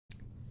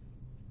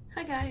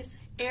Hi guys,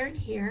 Erin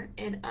here,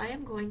 and I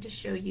am going to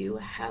show you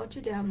how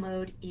to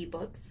download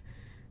eBooks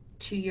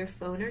to your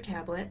phone or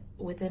tablet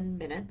within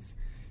minutes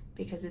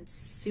because it's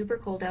super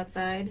cold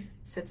outside,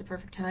 so it's a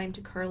perfect time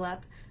to curl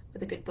up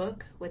with a good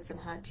book with some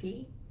hot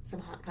tea, some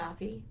hot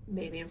coffee,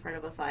 maybe in front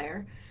of a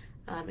fire,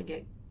 and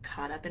get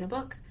caught up in a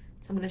book.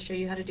 So I'm going to show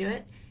you how to do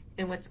it,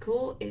 and what's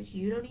cool is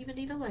you don't even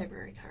need a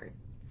library card.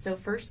 So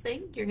first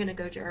thing, you're going to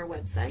go to our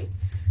website,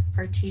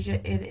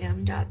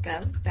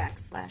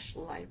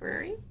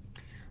 artesianm.gov/library.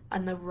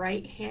 On the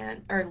right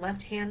hand or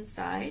left hand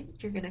side,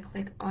 you're going to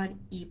click on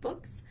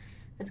eBooks.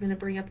 That's going to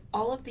bring up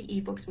all of the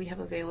eBooks we have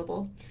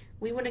available.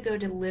 We want to go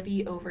to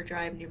Libby,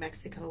 OverDrive, New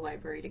Mexico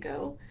Library to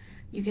go.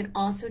 You can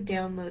also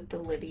download the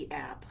Libby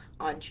app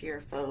onto your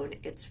phone.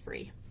 It's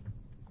free.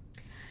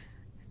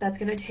 That's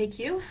going to take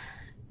you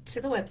to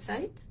the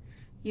website.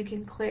 You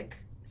can click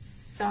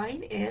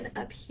sign in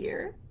up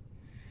here.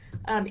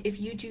 If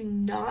you do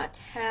not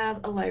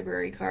have a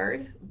library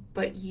card,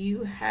 but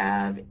you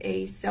have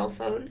a cell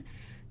phone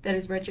that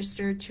is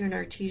registered to an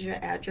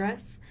Artesia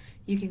address,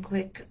 you can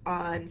click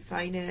on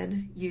sign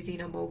in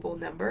using a mobile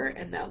number,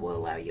 and that will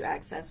allow you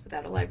access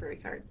without a library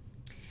card.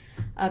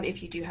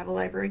 If you do have a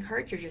library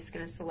card, you're just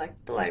going to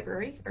select the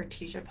library,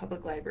 Artesia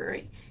Public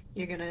Library.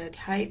 You're going to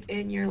type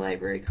in your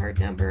library card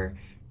number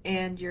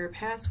and your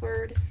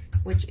password,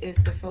 which is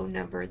the phone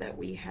number that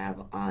we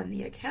have on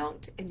the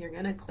account, and you're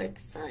going to click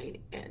sign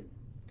in.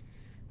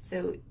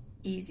 So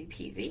easy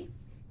peasy.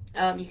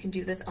 You can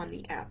do this on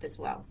the app as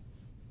well.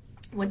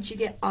 Once you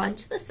get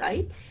onto the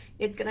site,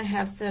 it's going to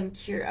have some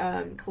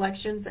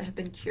collections that have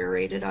been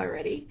curated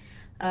already.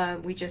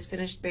 We just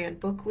finished Banned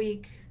Book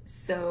Week,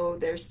 so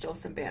there's still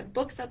some banned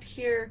books up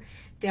here.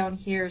 Down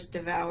here is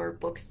Devour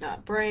Books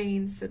Not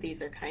Brains, so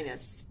these are kind of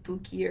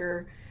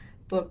spookier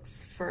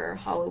books for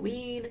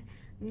Halloween.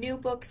 New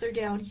books are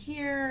down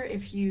here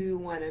if you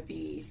want to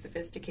be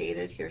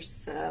sophisticated. Here's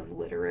some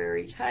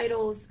literary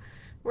titles.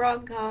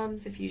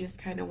 Rom-coms if you just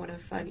kind of want a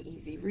fun,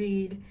 easy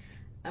read.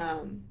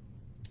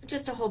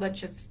 Just a whole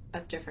bunch of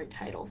different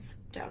titles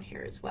down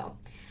here as well.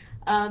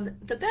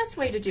 The best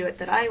way to do it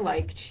that I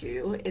like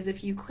to is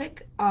if you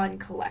click on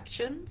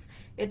collections,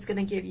 it's going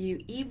to give you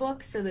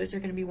ebooks, so those are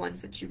going to be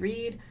ones that you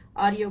read,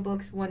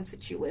 audiobooks, ones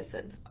that you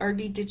listen.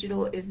 RV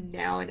Digital is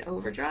now in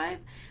OverDrive,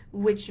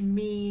 which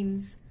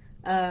means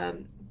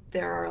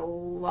there are a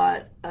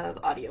lot of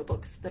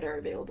audiobooks that are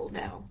available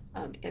now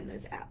in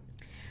this app.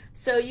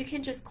 So you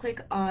can just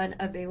click on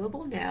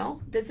Available Now.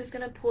 This is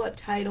going to pull up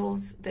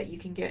titles that you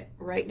can get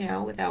right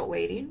now without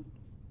waiting.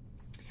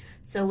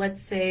 So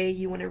let's say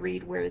you want to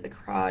read Where the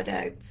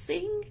Crawdads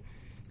Sing.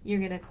 You're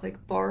going to click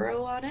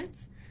Borrow on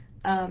it.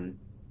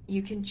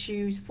 You can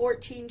choose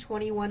 14,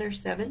 21, or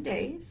 7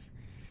 days.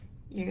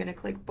 You're going to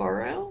click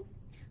Borrow.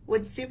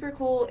 What's super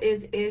cool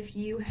is if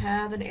you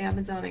have an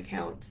Amazon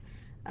account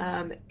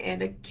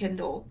and a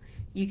Kindle,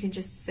 you can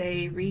just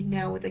say Read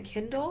Now with a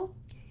Kindle.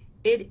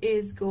 It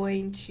is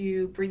going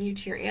to bring you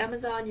to your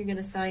Amazon. You're going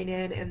to sign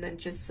in and then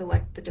just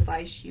select the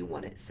device you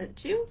want it sent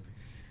to.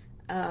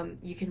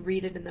 You can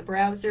read it in the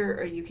browser,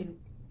 or you can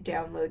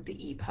download the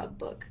EPUB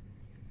book.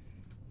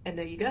 And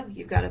there you go.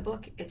 You've got a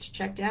book. It's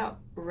checked out,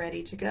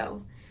 ready to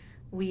go.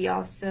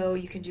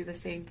 You can do the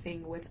same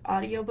thing with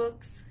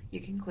audiobooks.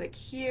 You can click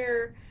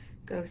here,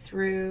 go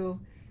through,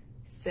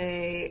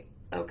 say,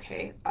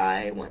 okay,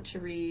 I want to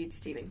read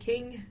Stephen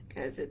King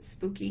because it's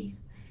spooky.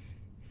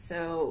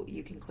 So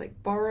you can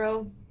click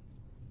Borrow,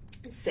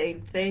 same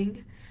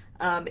thing.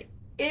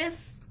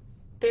 If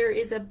there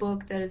is a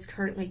book that is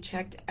currently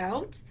checked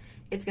out,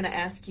 it's going to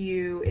ask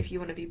you if you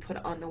want to be put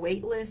on the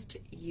wait list.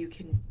 You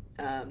can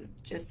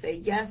just say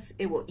yes.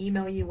 It will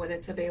email you when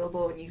it's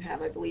available, and you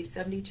have, I believe,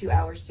 72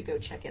 hours to go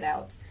check it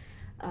out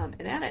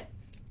and add it.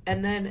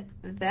 And then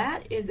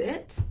that is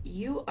it.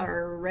 You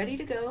are ready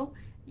to go.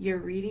 You're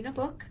reading a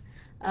book.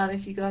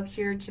 If you go up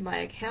here to my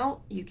account,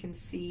 you can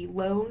see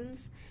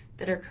loans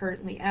that are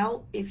currently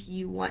out. If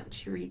you want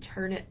to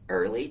return it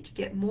early to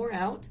get more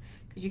out,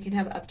 because you can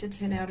have up to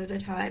 10 out at a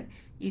time,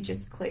 you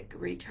just click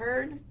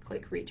return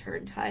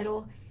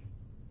title.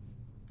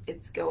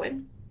 It's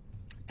going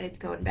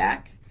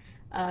back.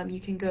 You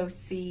can go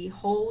see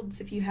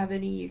holds if you have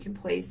any. You can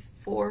place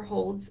 4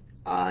 holds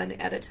on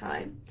at a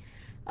time.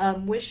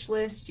 Wish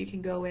list, you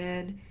can go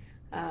in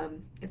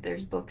if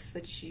there's books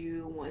that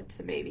you want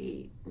to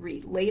maybe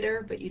read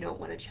later but you don't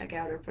want to check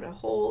out or put a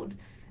hold,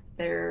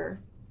 they're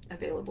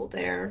available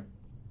there.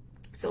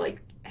 So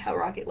like How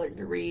Rocket Learned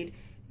to Read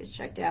is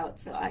checked out,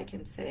 so I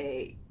can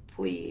say,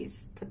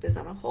 please put this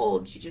on a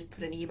hold. You just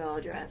put an email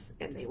address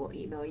and they will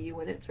email you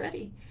when it's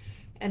ready.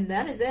 And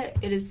that is it.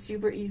 It is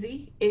super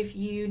easy. If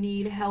you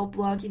need help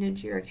logging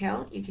into your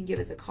account, you can give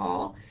us a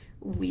call.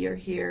 We are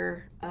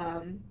here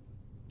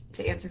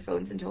to answer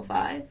phones until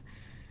 5.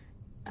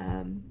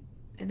 And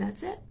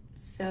that's it.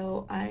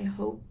 So I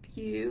hope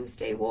you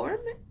stay warm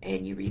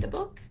and you read a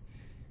book,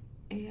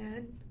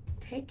 and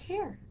take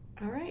care.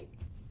 All right.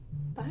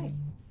 Bye.